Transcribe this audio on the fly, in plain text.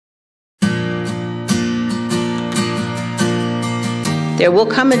There will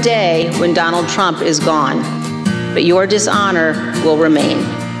come a day when Donald Trump is gone, but your dishonor will remain.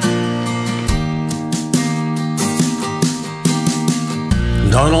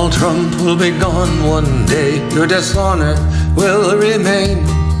 Donald Trump will be gone one day, your dishonor will remain.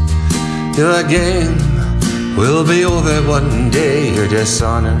 Your game will be over one day, your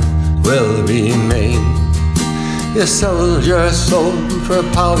dishonor will remain. You sold your soul for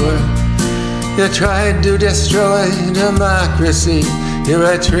power, you tried to destroy democracy.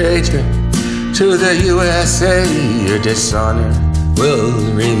 You're a traitor to the USA, your dishonor will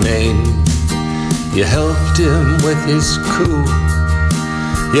remain. You helped him with his coup,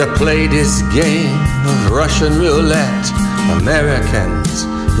 you played his game of Russian roulette. Americans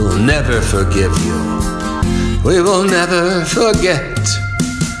will never forgive you, we will never forget.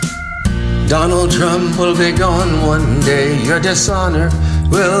 Donald Trump will be gone one day, your dishonor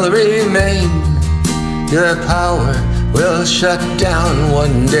will remain. Your power will shut down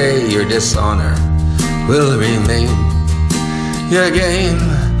one day, your dishonor will remain. Your game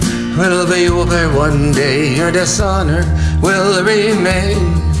will be over one day, your dishonor will remain.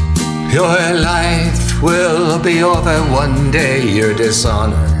 Your life will be over one day, your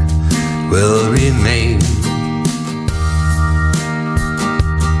dishonor will remain.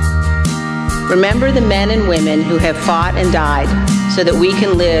 Remember the men and women who have fought and died so that we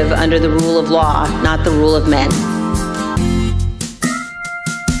can live under the rule of law, not the rule of men.